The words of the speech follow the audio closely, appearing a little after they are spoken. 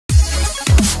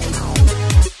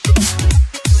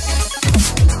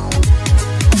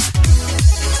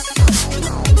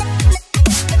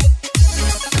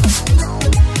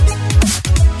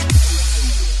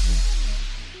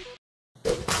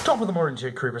morning to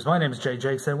you creepers, my name is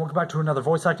JJ, and welcome back to another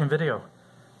voice acting video.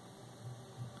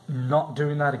 Not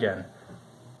doing that again.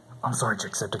 I'm sorry,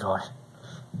 Jacksepticeye.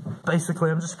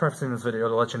 Basically, I'm just prefacing this video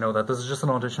to let you know that this is just an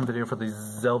audition video for the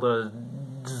Zelda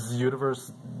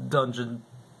universe dungeon.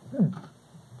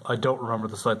 I don't remember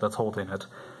the site that's holding it.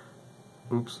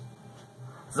 Oops.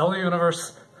 Zelda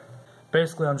universe.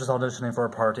 Basically, I'm just auditioning for a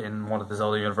part in one of the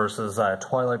Zelda universe's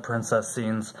Twilight Princess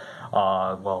scenes.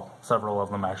 Well, several of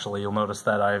them actually. You'll notice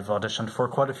that I've auditioned for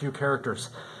quite a few characters.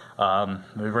 It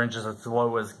ranges as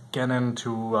low as Ganon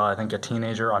to, I think, a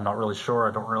teenager. I'm not really sure.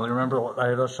 I don't really remember what I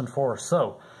auditioned for.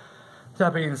 So,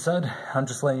 that being said, I'm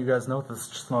just letting you guys know this is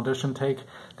just an audition take.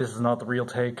 This is not the real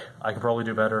take. I could probably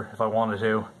do better if I wanted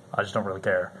to. I just don't really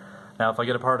care. Now, if I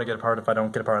get a part, I get a part. If I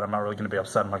don't get a part, I'm not really going to be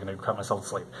upset. I'm not going to cut myself to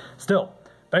sleep. Still.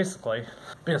 Basically,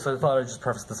 yes, I thought I'd just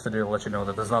preface this video to let you know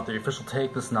that this is not the official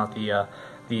take, this is not the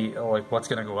what's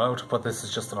gonna go out, but this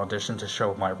is just an audition to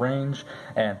show my range,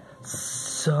 and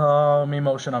some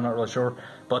emotion, I'm not really sure,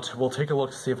 but we'll take a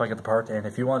look to see if I get the part, and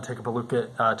if you want to take a look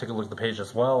at the page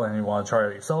as well, and you want to try it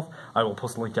out yourself, I will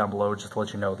post a link down below just to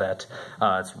let you know that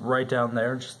it's right down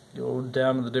there. Just go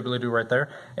down to the dibbly-doo right there,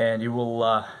 and you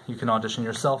will, you can audition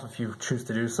yourself if you choose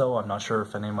to do so. I'm not sure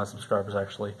if any of my subscribers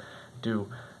actually do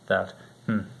that.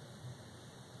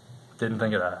 Didn't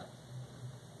think of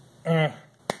that.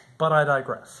 But I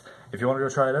digress. If you want to go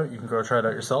try it out, you can go try it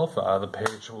out yourself. The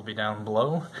page will be down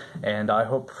below, and I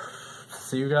hope to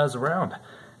see you guys around.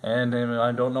 And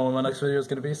I don't know when my next video is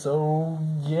going to be, so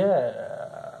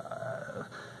yeah.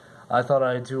 I thought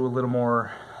I'd do a little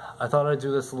more. I thought I'd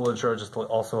do this little intro just to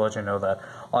also let you know that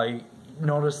I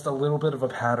noticed a little bit of a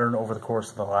pattern over the course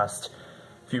of the last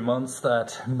few months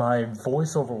that my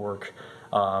voiceover work,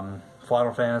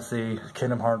 Final Fantasy,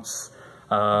 Kingdom Hearts,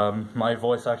 my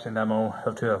voice acting demo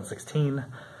of 2016,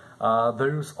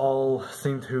 those all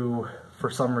seem to, for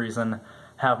some reason,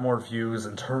 have more views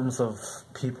in terms of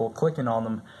people clicking on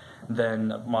them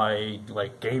than my,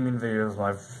 gaming videos,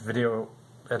 my video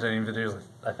editing videos,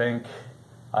 I think.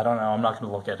 I don't know, I'm not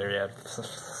going to look at it yet.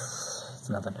 It's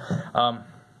nothing. But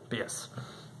yes.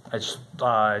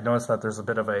 I noticed that there's a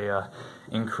bit of a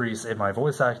increase in my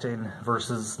voice acting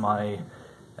versus my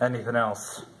anything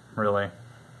else, really.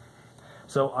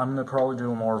 So I'm going to probably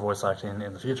do more voice acting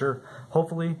in the future.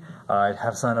 Hopefully, I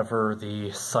have signed up for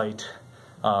the site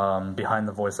behind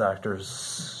the voice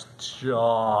actors.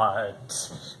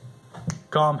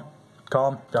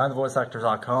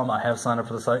 Behindthevoiceactors.com. I have signed up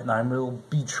for the site, and I will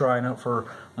be trying out for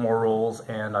more roles,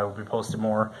 and I will be posting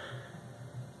more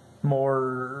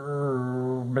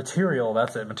material,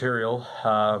 material,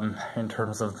 in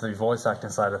terms of the voice acting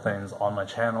side of things on my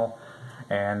channel.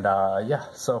 And, yeah,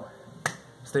 so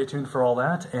stay tuned for all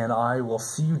that, and I will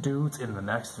see you dudes in the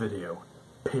next video.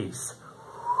 Peace.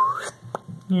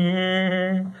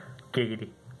 Yeah, giggity.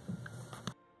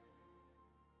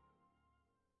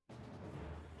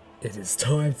 It is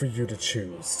time for you to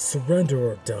choose,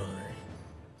 surrender or die.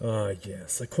 Ah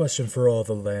yes, a question for all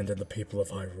the land and the people of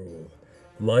Hyrule.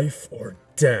 Life or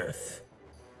death?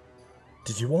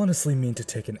 Did you honestly mean to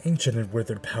take an ancient and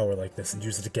withered power like this and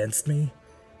use it against me?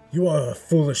 You are a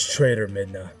foolish traitor,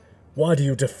 Midna. Why do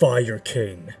you defy your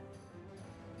king?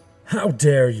 How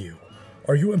dare you?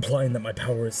 Are you implying that my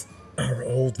power is our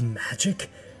old magic?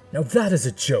 Now that is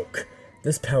a joke.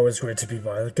 This power is granted to me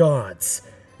by the gods.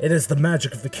 It is the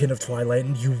magic of the King of Twilight,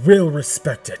 and you will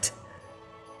respect it.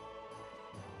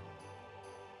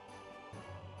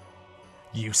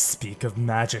 You speak of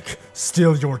magic.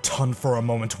 Still your tongue for a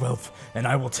moment, Wilf, and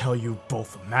I will tell you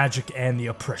both magic and the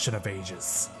oppression of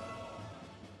ages.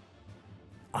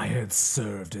 I had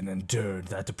served and endured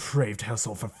that depraved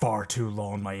household for far too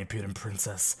long, my impudent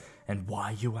princess. And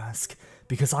why, you ask?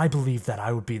 Because I believed that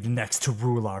I would be the next to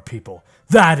rule our people.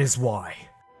 That is why!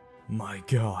 My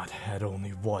god had only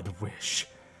one wish.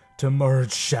 To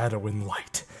merge shadow and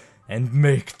light, and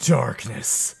make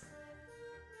darkness.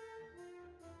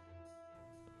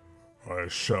 I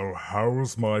shall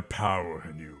house my power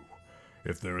in you.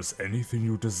 If there is anything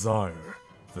you desire,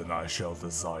 then I shall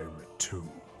desire it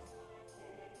too.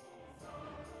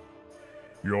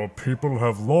 Your people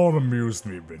have long amused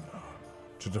me, Midna.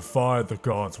 To defy the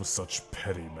gods with such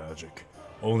petty magic,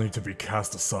 only to be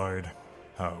cast aside.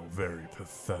 How very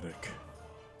pathetic.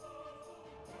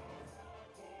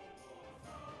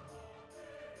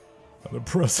 An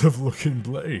impressive-looking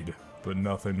blade, but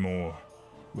nothing more.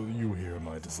 Will you hear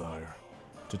my desire?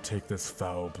 To take this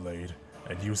foul blade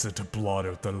and use it to blot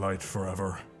out the light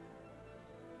forever.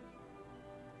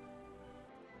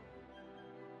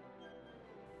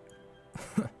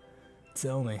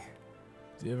 Tell me,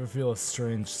 do you ever feel a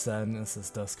strange sadness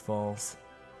as dusk falls?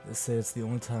 They say it's the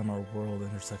only time our world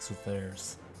intersects with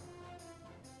theirs.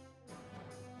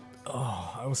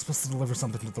 Oh, I was supposed to deliver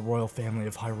something to the royal family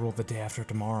of Hyrule the day after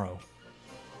tomorrow.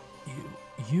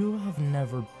 You have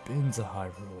never been to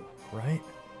Hyrule, right?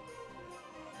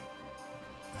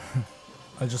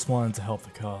 I just wanted to help the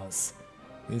cause.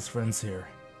 These friends here.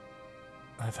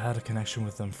 I've had a connection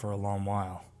with them for a long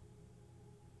while.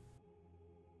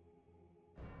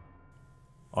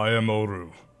 I am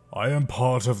Oru. I am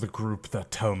part of the group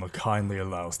that Telma kindly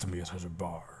allows to meet at her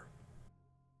bar.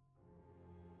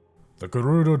 The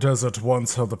Gerudo Desert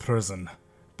once held a prison,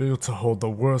 built to hold the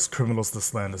worst criminals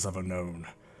this land has ever known.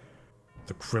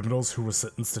 The criminals who were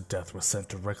sentenced to death were sent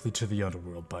directly to the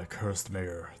underworld by a cursed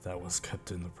mayor that was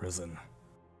kept in the prison.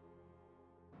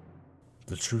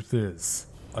 The truth is,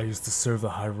 I used to serve the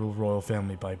Hyrule royal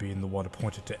family by being the one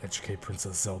appointed to educate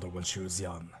Princess Zelda when she was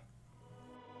young.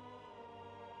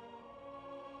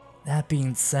 That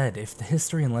being said, if the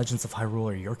history and legends of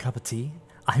Hyrule are your cup of tea,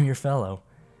 I'm your fellow.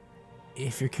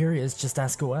 If you're curious, just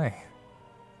ask away.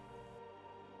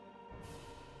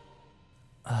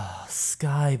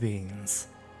 Sky beans.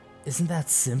 Isn't that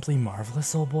simply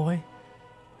marvelous, old boy?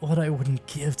 What I wouldn't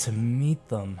give to meet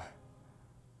them.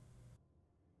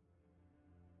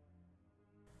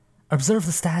 Observe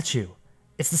the statue.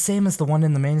 It's the same as the one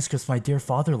in the manuscripts my dear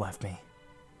father left me.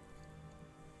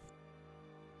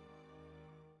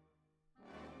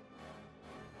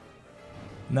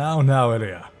 Now,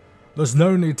 Elia. There's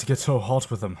no need to get so hot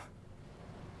with them.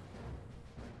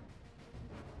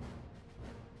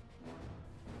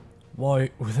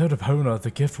 Why, without Epona, the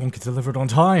gift won't get delivered on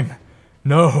time.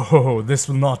 No, this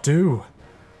will not do.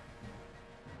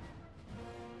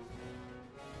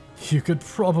 You could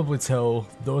probably tell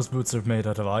those boots are made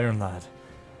out of iron, lad.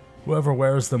 Whoever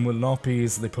wears them will not be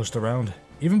easily pushed around,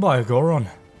 even by a Goron.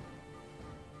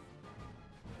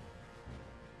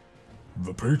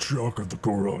 The patriarch of the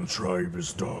Goron tribe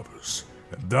is Darbus,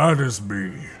 and that is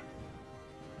me.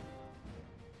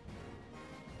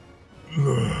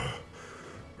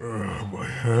 My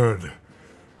head,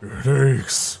 it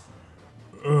aches.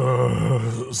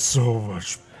 So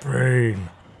much pain.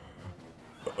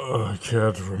 I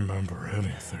can't remember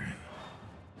anything.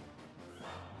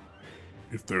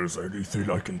 If there's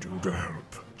anything I can do to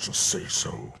help, just say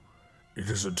so. It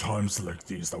is in times like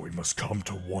these that we must come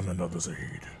to one another's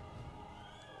aid.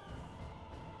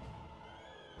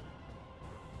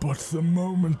 But the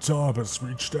moment Darbus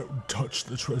reached out and touched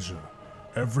the treasure,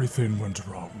 everything went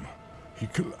wrong. He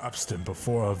collapsed and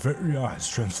before our very eyes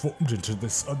transformed into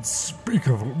this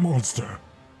unspeakable monster.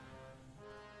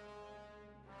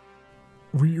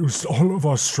 We used all of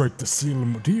our strength to seal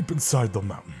him deep inside the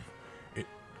mountain. It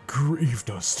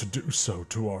grieved us to do so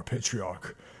to our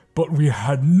patriarch, but we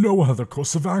had no other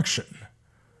course of action.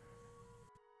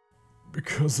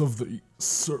 Because of the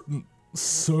certain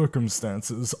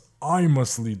circumstances, I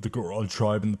must lead the Goron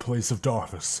tribe in the place of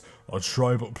Darbus, our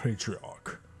tribal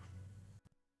patriarch.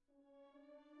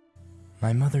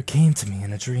 My mother came to me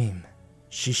in a dream.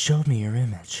 She showed me your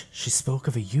image. She spoke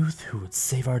of a youth who would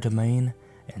save our domain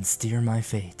and steer my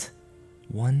fate.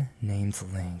 One named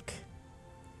Link.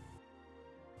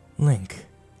 Link,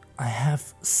 I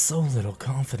have so little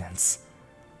confidence.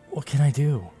 What can I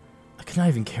do? I cannot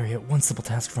even carry out one simple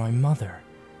task for my mother.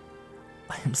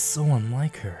 I am so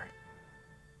unlike her.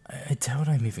 I doubt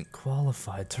I'm even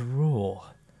qualified to rule.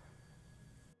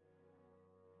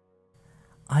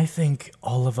 I think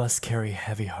all of us carry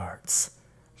heavy hearts,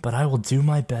 but I will do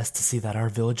my best to see that our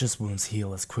village's wounds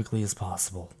heal as quickly as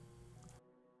possible.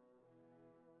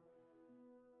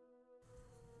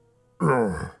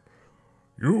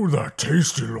 You that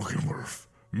tasty looking wolf.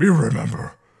 Me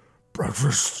remember.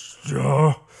 Breakfast,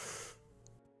 rare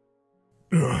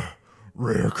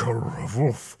color of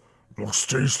wolf. Looks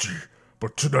tasty,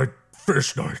 but tonight,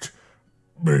 fish night.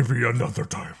 Maybe another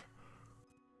time.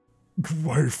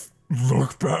 Wife,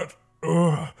 look bad.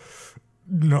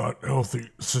 Not healthy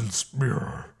since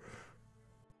mirror.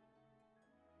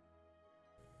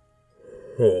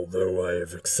 Although I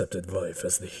have accepted life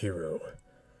as the hero,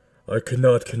 I could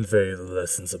not convey the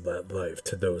lessons of that life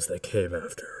to those that came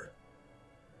after.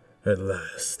 At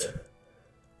last,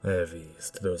 I have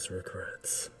eased those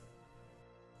regrets.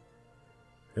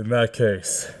 In that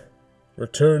case,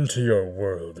 return to your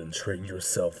world and train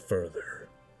yourself further.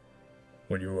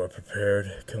 When you are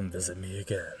prepared, come visit me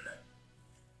again.